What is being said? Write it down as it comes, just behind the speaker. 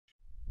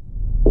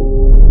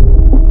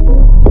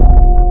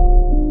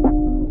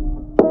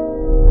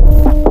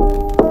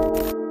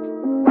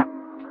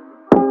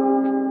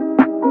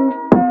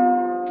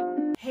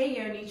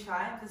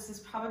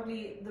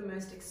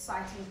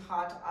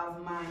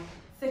of my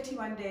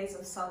 31 days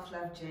of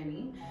self-love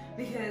journey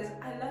because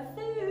I love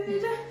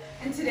food.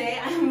 And today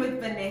I'm with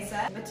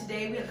Vanessa, but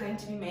today we are going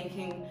to be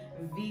making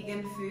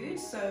vegan food.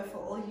 So for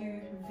all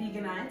you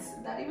veganites,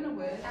 is that even a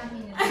word? I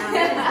mean,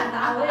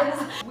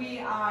 it's We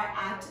are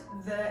at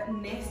the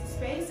Nest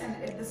space, and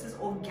this is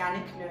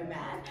Organic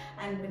Nomad,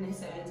 and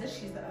Vanessa owns it.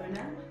 She's the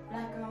owner,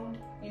 black owned.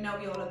 You know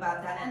we all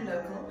about that, and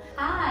local.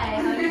 Hi,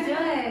 how are you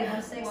doing?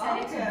 I'm so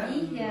excited to Welcome.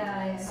 be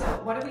here. So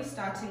what are we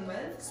starting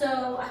with?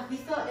 So we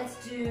thought let's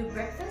do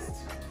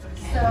breakfast.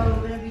 Okay. So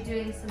we're going to be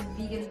doing some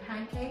vegan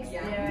pancakes.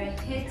 Yeah. They're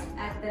a hit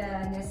at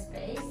the Nest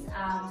space.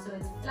 So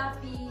it's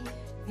fluffy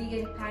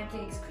vegan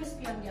pancakes,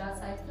 crispy on the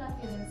outside,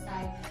 fluffy on the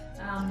inside,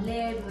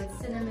 layered with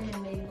cinnamon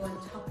and maple and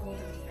toppled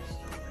with fresh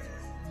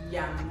strawberries.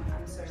 Yum,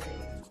 I'm so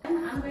ready.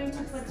 And I'm going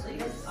to put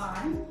this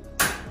on.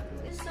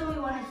 Just so we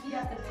want to heat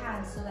up the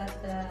pan so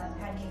that the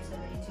pancakes are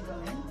ready to go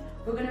in.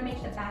 We're going to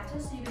make the batter,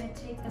 so you're going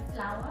to take the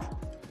flour,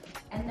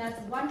 and that's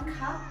 1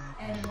 cup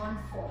and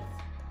 1/4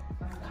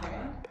 of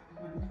flour.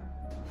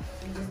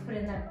 And just put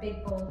in that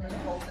big bowl there.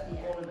 All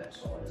of it.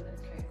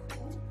 Okay,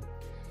 cool.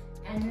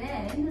 And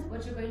then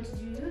what you're going to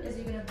do is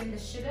you're going to bring the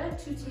sugar,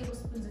 2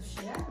 tablespoons of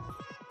sugar.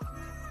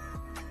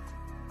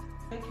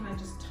 Can I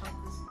just top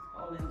this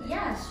all in there?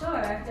 Yeah, sure.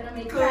 I'm going to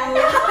make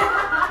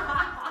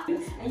Cool.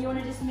 And you want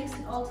to just mix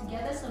it all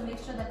together, so make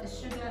sure that the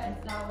sugar and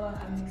flour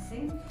are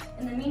mixing.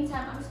 In the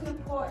meantime, I'm just going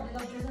to pour a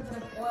little drizzle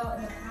bit of oil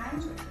in the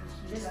pan,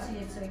 just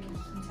so it can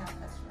heat up.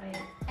 That's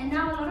right. And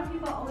now a lot of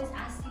people are always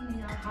asking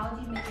me, how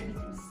do you make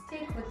everything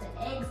stick with the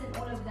eggs and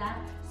all of that?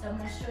 So I'm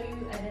going to show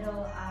you a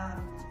little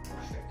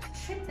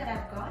trick that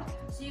I've got.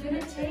 So you're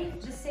going to take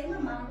the same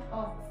amount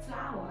of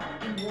flour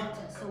in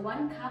water, so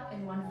 1 cup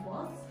and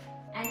 1/4.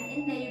 And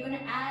in there you're going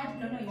to add,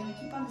 you're going to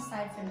keep on the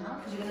side for now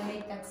because you're going to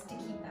make that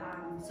sticky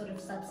sort of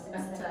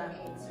substance that are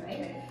eggs, right?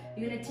 Okay.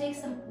 You're going to take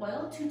some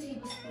oil, 2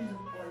 tablespoons of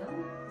oil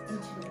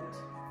into it.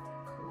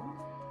 Cool.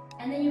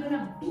 And then you're going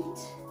to beat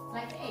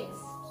like eggs.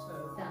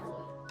 So That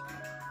oil.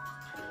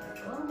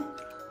 Cool.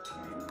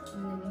 In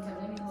the meantime,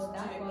 let me hold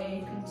that while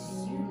you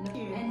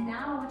continue. And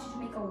now I want you to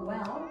make a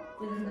well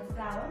within the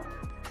flour.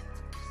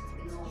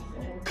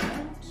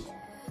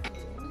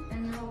 And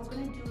then what we're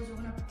going to do is we're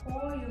going to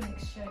pour your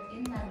mixture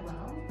in that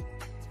well.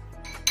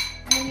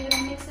 And then you're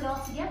going to mix it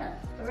all together.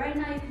 But right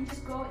now you can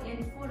just go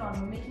in full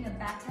on. We're making a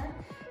batter.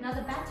 Now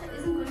the batter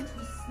isn't going to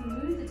be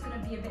smooth, it's going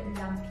to be a bit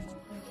lumpy.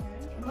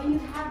 Okay. And when you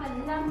have a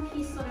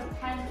lumpy sort of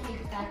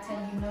pancake batter,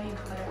 you know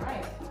you've got it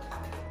right.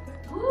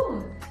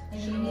 Ooh! And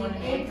you need an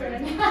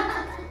apron.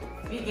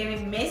 we're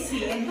getting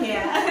messy in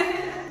here.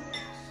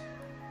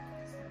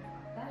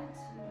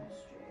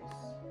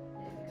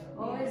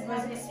 Always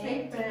was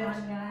expected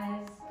on,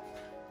 guys.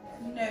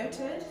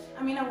 Noted.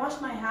 I mean, I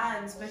washed my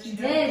hands, but you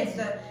did.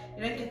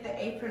 don't get the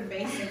apron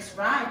basics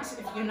right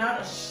if you're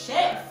not a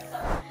chef.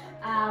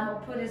 I'll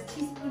put a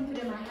teaspoon, put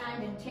in my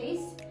hand and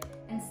taste,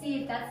 and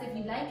see if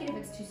you like it, if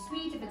it's too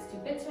sweet, if it's too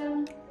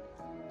bitter.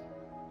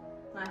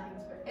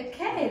 Nothing's good.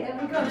 Okay, there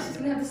we go. She's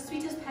gonna have the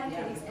sweetest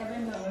pancakes ever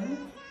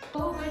known.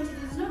 What we're going to do,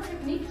 there's no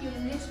technique, you're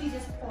literally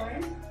just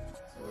pouring. So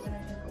we're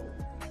gonna just go.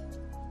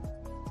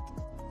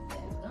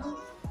 There we go.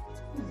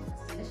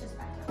 It's delicious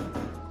batter.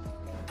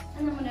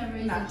 And then whenever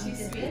you Not too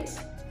heat sweet. it,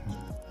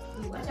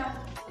 watch out.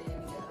 There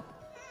we go.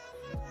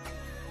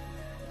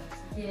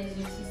 Here's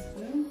your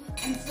teaspoon.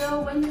 And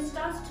so when it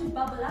starts to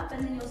bubble up,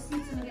 and then you'll see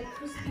it's gonna get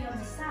crispy on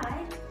the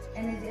side,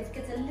 and it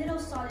gets a little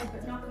solid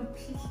but not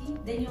completely,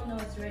 then you'll know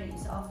it's ready.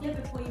 So I'll flip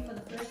it for you for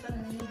the first one,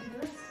 and then you'll do the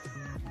rest.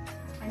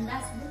 And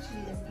that's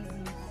literally as easy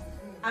as that.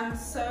 I'm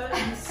so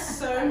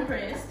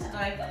impressed.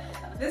 Like,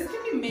 this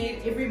can be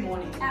made every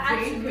morning, very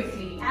Absolutely.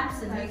 quickly.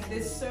 Absolutely. Like,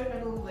 there's so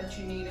little that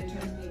you need in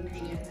terms of the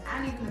ingredients,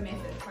 and even the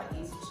method quite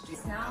easy to do.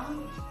 It's now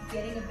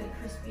getting a bit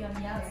crispy on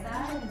the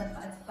outside, and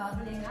it's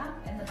bubbling up,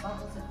 and the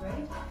bubbles are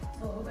great.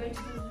 So what we're going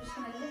to do is we're just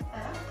going to lift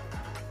that up.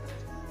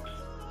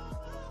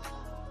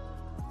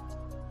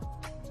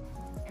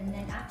 And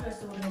then after,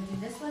 so we're going to do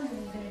this one, and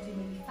then we're going to do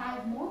maybe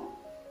 5 more.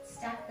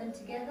 Stack them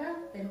together,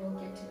 then we'll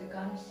get to the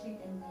garnishing,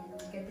 and then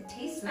we'll get the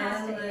taste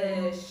master.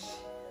 Delish.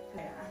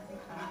 Okay, I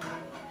think I'm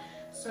ready.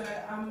 So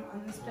on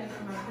this plate,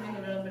 am I putting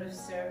a little bit of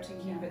syrup to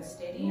keep it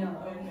steady? No,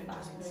 Or am I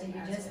so putting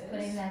you're it as just is?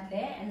 putting that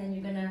there, and then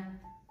you're going to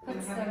put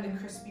I'm some... having the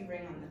crispy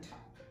ring on the top.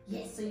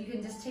 Yes, so you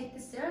can just take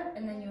the syrup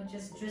and then you'll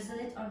just drizzle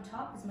it on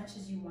top as much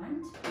as you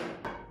want.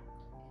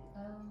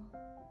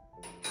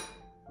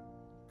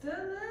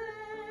 Delish.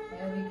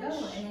 There we go,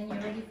 and then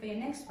you're ready for your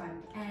next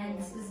one. And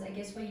this is, I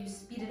guess, where you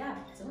speed it up.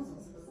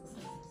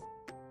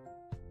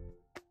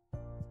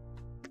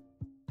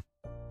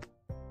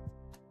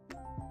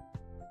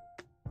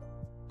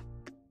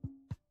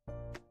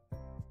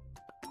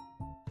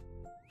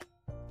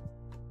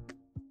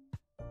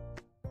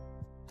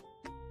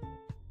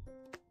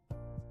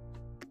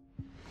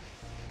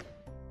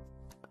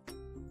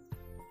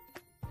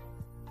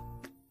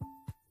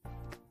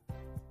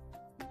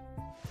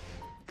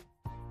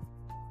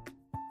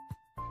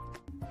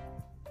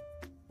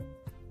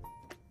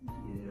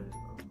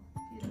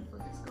 Beautiful.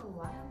 Just go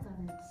wild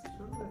on it.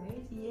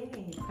 Strawberries. Yay.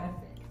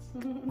 Perfect.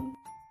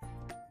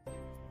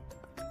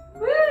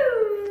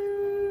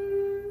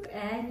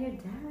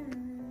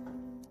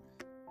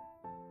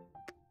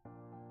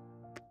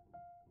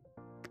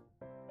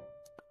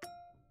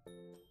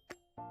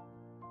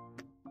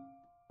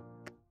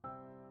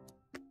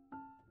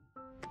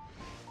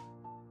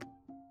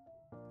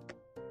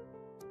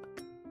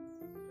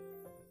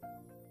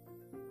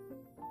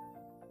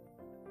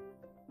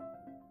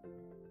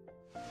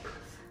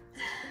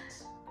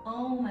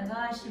 Oh my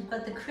gosh, you've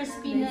got the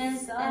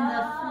crispiness and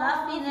the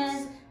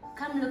fluffiness.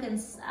 Come look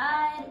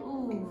inside.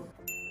 Ooh.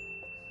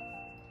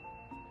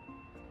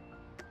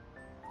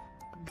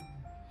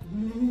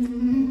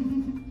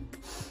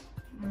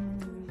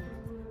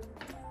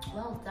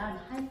 Well done.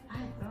 High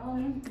five,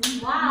 bro.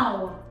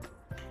 Wow.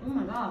 Oh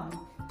my god.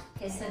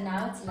 Okay, so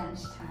now it's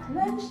lunchtime.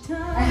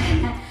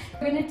 Lunchtime.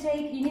 You're gonna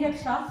take, you need a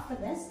cloth for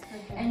this,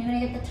 and you're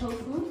gonna get the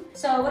tofu.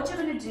 So what you're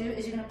gonna do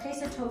is you're gonna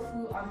place the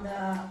tofu on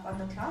the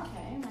cloth.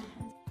 Okay, my hands.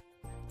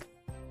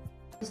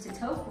 Just the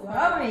tofu.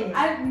 Hurry.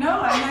 I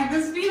know. I'm like,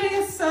 this feeling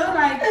is so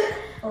like,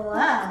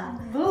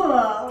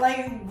 Wow.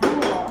 like.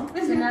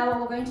 So now what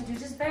we're going to do,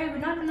 we're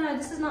not gonna,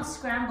 this is not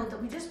scrambled, but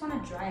we just want to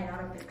dry it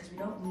out a bit because we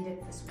don't need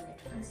it this wet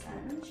for the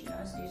sandwich, you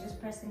know. So you're just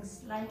pressing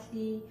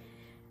slightly,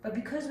 but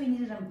because we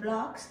need it in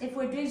blocks, if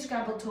we're doing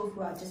scrambled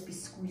tofu, I'll just be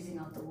squeezing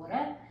out the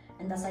water,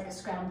 and that's like a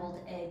scrambled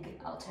egg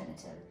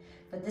alternative.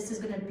 But this is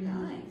gonna be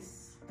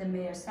the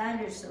mayo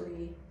sandwich, so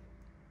we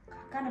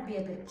gotta be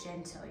a bit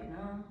gentle, you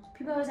know.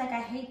 People are always like,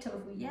 I hate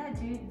tofu. Yeah,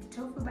 dude,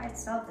 tofu by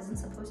itself isn't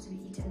supposed to be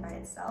eaten by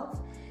itself.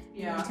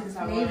 Yeah, to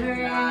flavor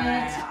it. When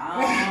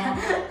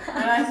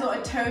I saw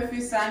a tofu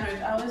sandwich,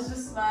 I was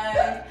just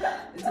like,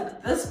 it's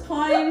at this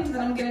point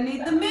that I'm gonna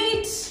need the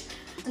meat.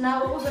 So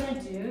now what we're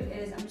gonna do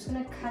is I'm just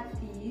gonna cut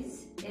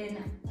these in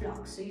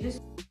blocks. So you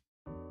just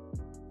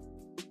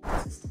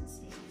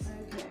consistency.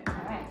 Okay.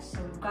 Alright,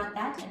 so we've got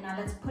that, and now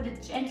let's put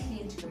it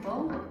gently into the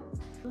bowl.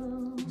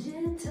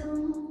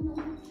 Gentle.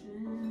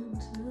 I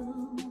feel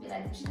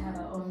like we should have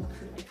our own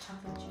like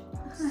chocolate chip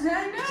box. I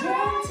know.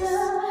 Gentle.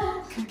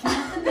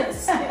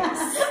 This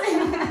space.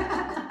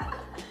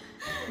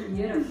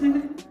 Beautiful.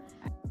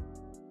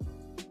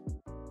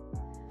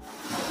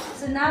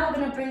 So now we're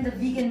gonna bring the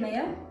vegan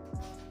mayo.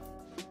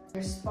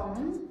 Your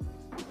spoon.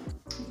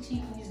 Actually,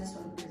 you can use this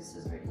one because this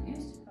was already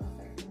used.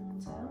 Perfect.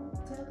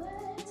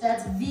 So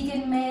that's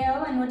vegan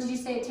mayo, and what did you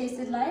say it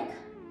tasted like?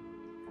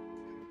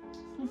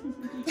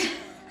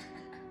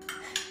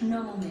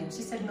 Normal mayo.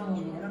 She said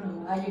normal mayo. I don't know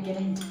why you're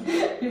getting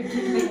you're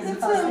giggling as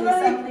if I say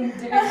something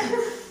different.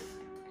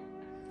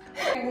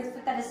 Okay, let's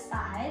put that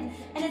aside.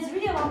 And it's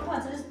really a one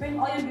pot, so just bring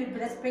all your food,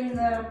 but let's bring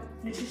the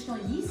nutritional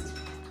yeast.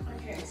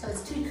 Okay. So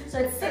it's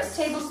 6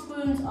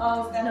 tablespoons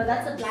of no,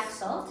 that's a black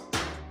salt.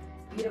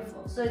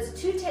 Beautiful. So it's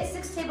 6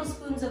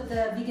 tablespoons of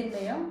the vegan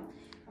mayo,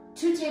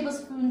 2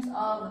 tablespoons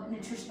of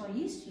nutritional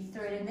yeast. You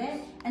throw it in there,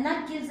 and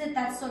that gives it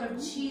that sort of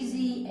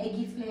cheesy,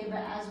 eggy flavor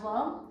as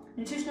well.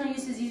 Nutritional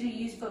yeast is usually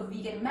used for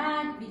vegan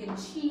mac, vegan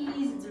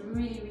cheese. It's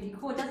really, really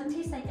cool. It doesn't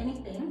taste like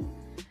anything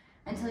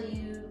until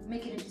you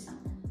make it into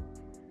something.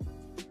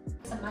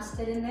 Some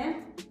mustard in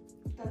there.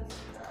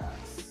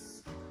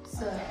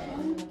 So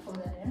I'm gonna pour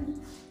that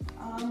in.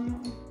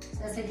 So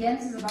that's again,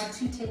 this is about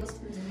 2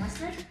 tablespoons of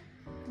mustard.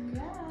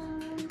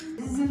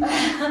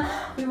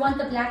 Yeah. We want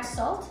the black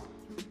salt.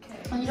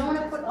 Okay. And you don't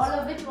want to put all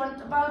of it. You want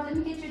about, let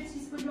me get your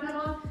teaspoon. You want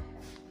about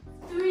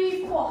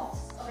 3/4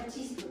 of a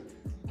teaspoon.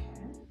 Okay.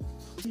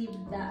 Leave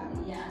that,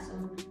 yeah. So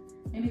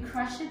maybe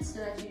crush it so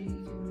that you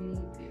can really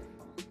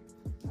beautiful.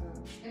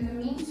 In the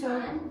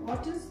meantime, so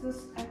what does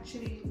this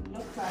actually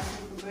look like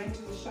if we're going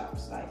to the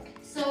shops? Like,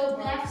 so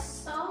black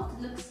salt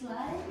looks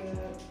like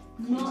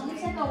no, it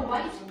looks like a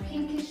white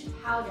pinkish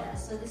powder.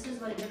 So this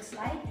is what it looks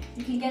like.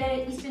 You can get it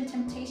at Eastern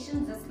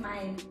Temptations. That's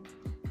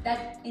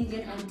that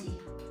Indian auntie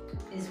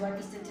is what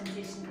Eastern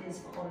Temptation is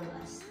for all of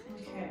us.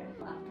 okay.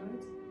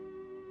 Afterwards,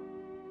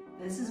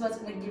 this is what's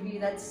going to give you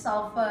that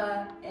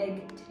sulfur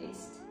egg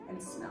taste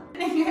and smell.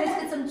 Let's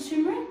get some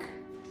turmeric.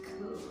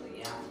 Cool,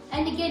 yeah.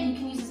 And again, you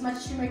can use as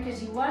much turmeric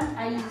as you want.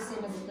 I use the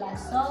same as the black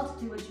salt.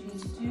 Do what you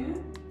need to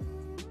do.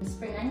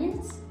 Spring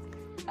onions.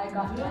 I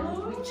got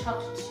one. We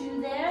chopped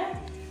 2 there.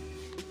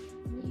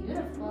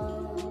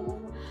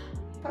 Beautiful.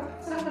 I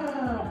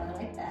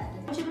like that.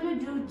 What you're going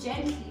to do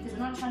gently, because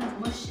we're not trying to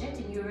mush it,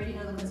 and you already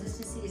know the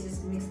consistency, is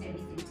just mix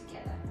everything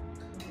together.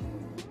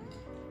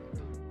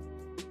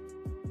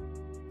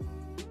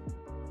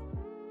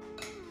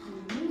 In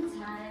the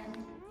meantime,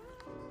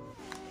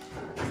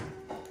 I'm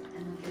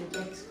going to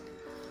get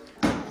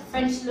the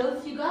French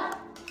loaf you got.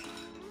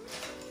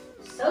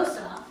 So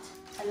soft.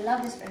 I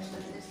love this French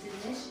loaf. It's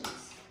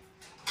delicious.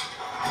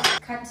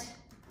 Cut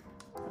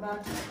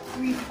about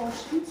 3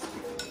 portions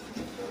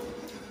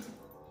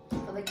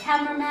for the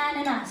cameraman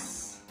and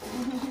us.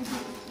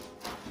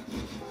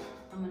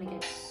 I'm gonna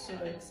get so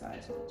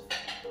excited.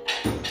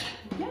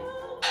 Yeah.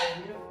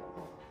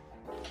 Beautiful.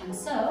 And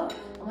so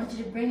I want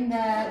you to bring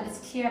let's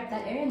clear up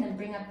that area and then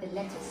bring up the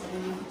lettuce.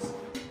 And then just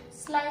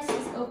slice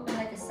this open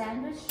like a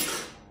sandwich.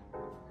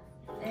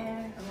 There, I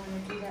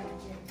want to do that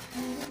with your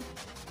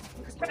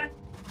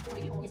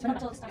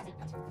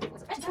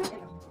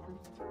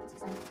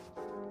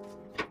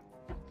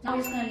Now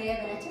we're just going to layer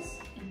the lettuce.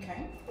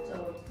 Okay. So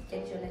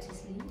get your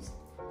lettuce leaves.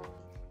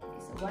 Okay,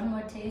 so one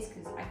more taste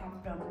because I can't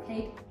put it on the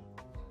plate.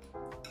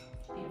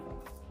 Beautiful.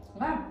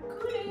 Wow.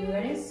 Here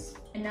it is.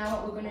 And now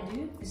what we're going to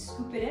do is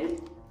scoop it in.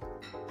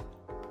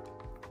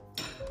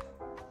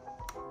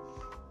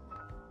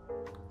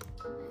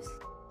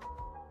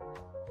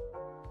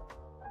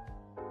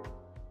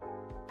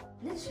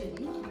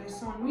 literally. Le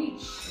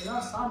sandwich.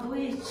 Little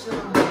sandwich.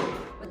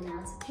 But now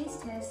it's a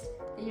taste test.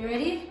 Are you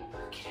ready?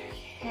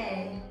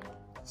 Okay.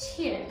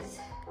 Cheers.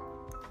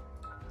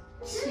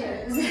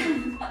 Cheers.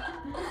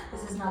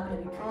 This is not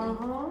gonna be pretty.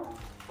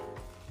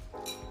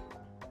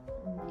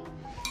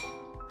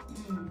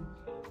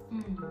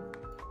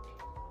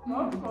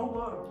 Not so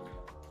good.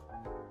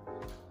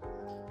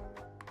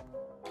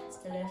 It's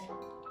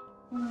delicious.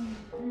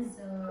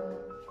 So,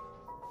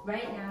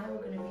 right now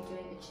we're gonna be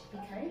doing a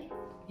chickpea curry.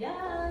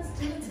 Yes,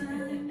 do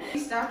time.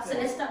 So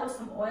let's start with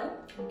some oil.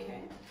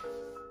 Okay.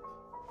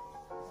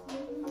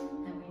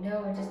 And we know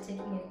we're just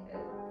taking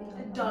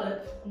a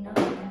dollop. No,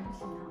 definitely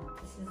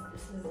not. This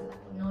is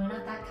no, we're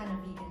not that kind of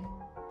vegan.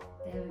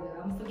 There we go.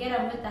 Forget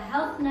I'm with the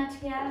health nut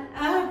here.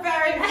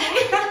 Apparently.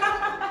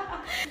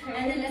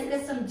 And then let's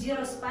get some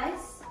gyro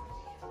spice.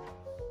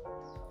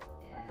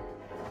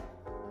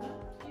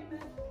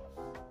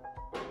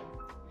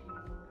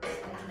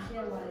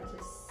 Here while it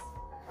just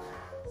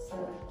so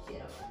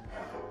gyro.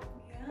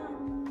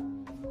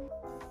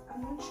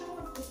 I'm not sure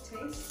what this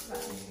tastes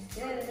like.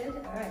 Good.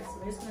 Alright, so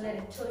we're just gonna let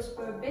it toast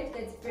for a bit.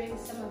 Let's bring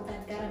some of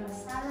that garam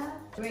masala.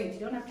 Great, you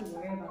don't have to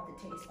worry about the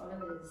taste. All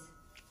of it is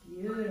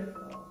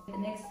beautiful. The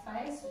next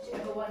spice,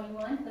 whichever one you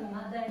want, the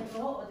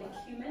mother-in-law or the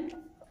cumin.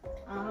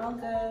 I'll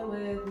go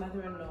with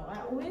mother-in-law.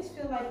 I always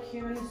feel like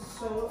cumin is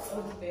so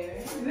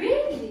overbearing.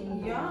 Really?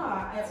 Yeah,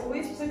 I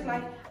always put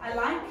like, I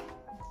like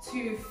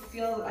to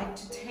feel like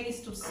to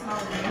taste or smell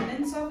the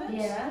remnants of it.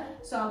 Yeah.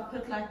 So I'll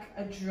put like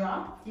a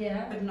drop.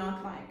 Yeah. But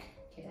not like.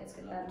 Okay, let's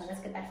get that. Let's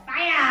get that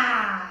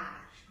fire.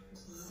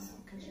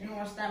 Because you know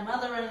what's that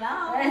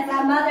mother-in-law? That's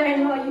our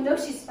mother-in-law. You know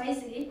she's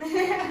spicy.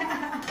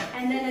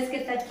 And then let's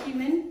get that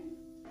cumin.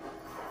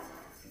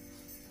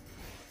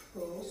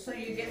 Cool. So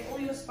you get all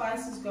your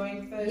spices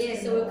going first. Yeah,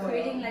 so we're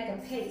creating like a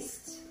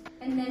paste.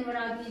 And then what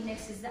I'll need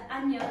next is the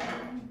onion.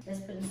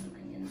 Let's put in some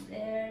onions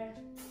there.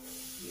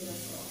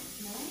 Beautiful.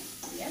 Nice.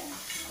 Yep.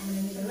 I'm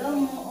gonna need a little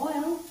more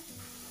oil.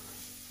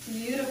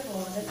 Beautiful.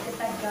 Let's get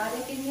that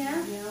garlic in here.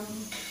 Yum.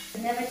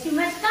 Never too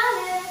much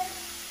garlic.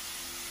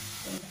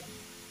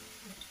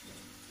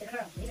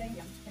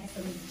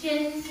 Some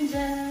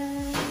ginger.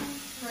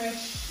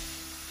 Fresh.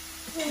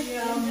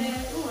 Yum.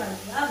 Ooh, I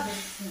love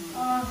this smell.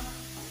 Oh.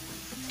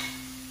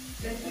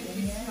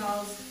 Definitely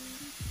smells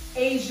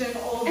Asian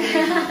all day.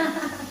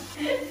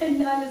 And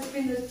now let's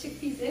bring those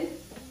chickpeas in.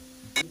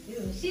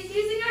 She's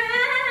using her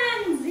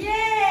hands!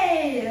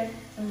 Yay!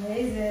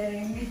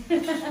 Amazing.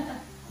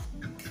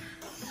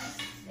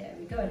 There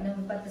we go. And then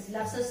we've got this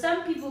love. So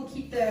some people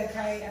keep the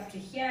curry up to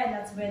here, and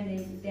that's when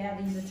they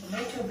either use a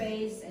tomato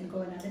base and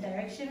go another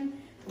direction.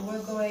 But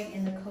we're going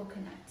in the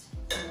coconut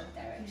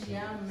direction.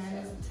 Yeah, man,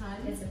 it's a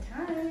time. It's a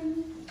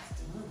time.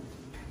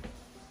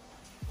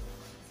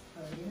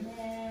 Put it in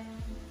there.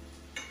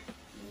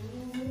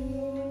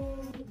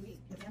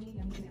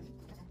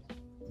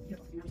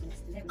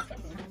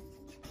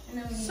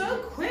 So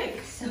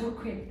quick. So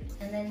quick.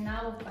 And then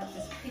now we've got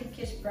this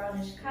pinkish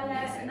brownish color,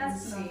 Yes, and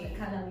that's not see. the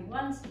color we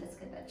want. So let's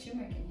get that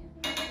turmeric in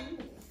here.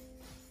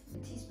 The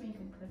teaspoon you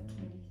can put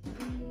maybe 3.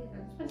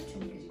 As much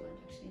turmeric as you want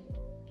actually.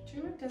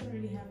 Turmeric doesn't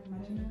really have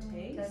much of a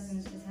taste. It doesn't.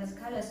 It just has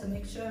color, so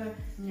make sure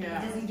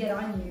Yeah. it doesn't get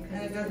on you.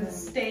 And it doesn't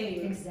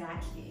stain.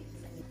 Exactly.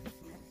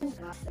 And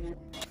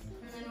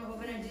then what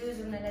we're gonna do is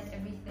we're gonna let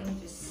everything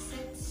just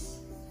sit,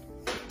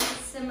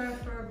 simmer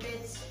for a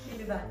bit,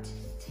 maybe about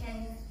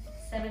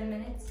 7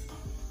 minutes.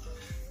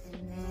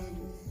 And then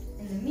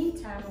in the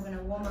meantime, we're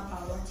gonna warm up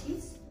our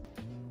rotis.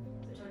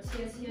 The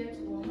tortillas here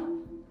to warm up.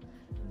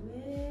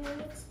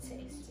 Let's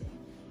taste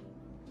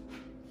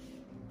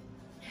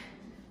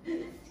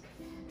it.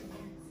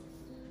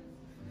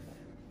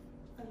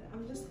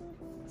 I'm just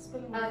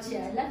spilling. Oh,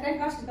 yeah. Let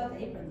gosh, we got the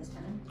apron this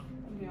time.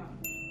 Yeah.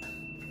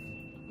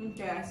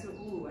 Okay, I see.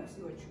 Ooh, I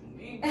see what you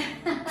mean.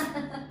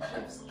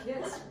 Chef's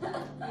kiss.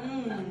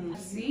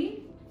 See?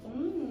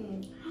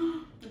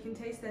 You can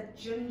taste that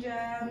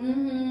ginger.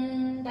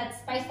 That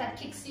spice that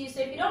kicks you. So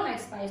if you don't like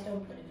spice,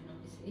 don't put it in,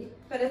 obviously.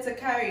 But it's a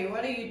curry.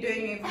 What are you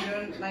doing if you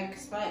don't like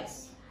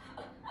spice?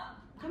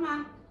 Come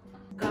on.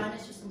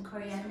 Garnish with some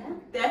coriander.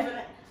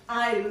 Definitely.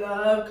 I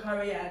love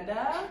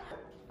coriander.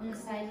 On the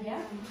side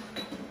here.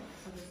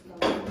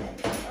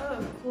 Oh,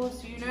 of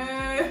course, you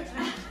know.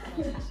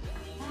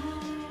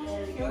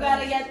 You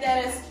gotta get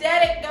that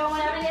aesthetic going.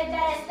 Gotta get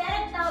that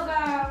aesthetic though,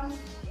 girl.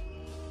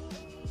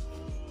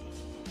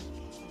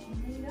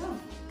 There you go.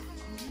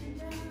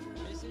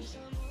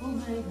 Oh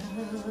my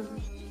god.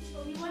 So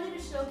we wanted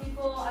to show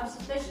people,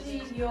 especially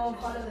your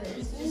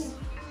followers, just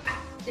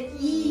the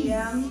ease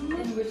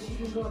in which you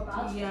can go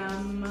about.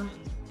 Yum.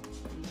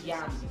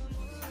 Yum.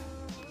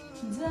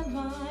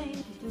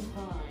 Divine.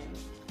 Divine.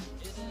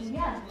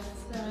 Yeah,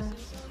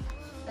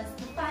 that's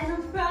the final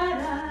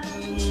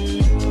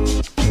product.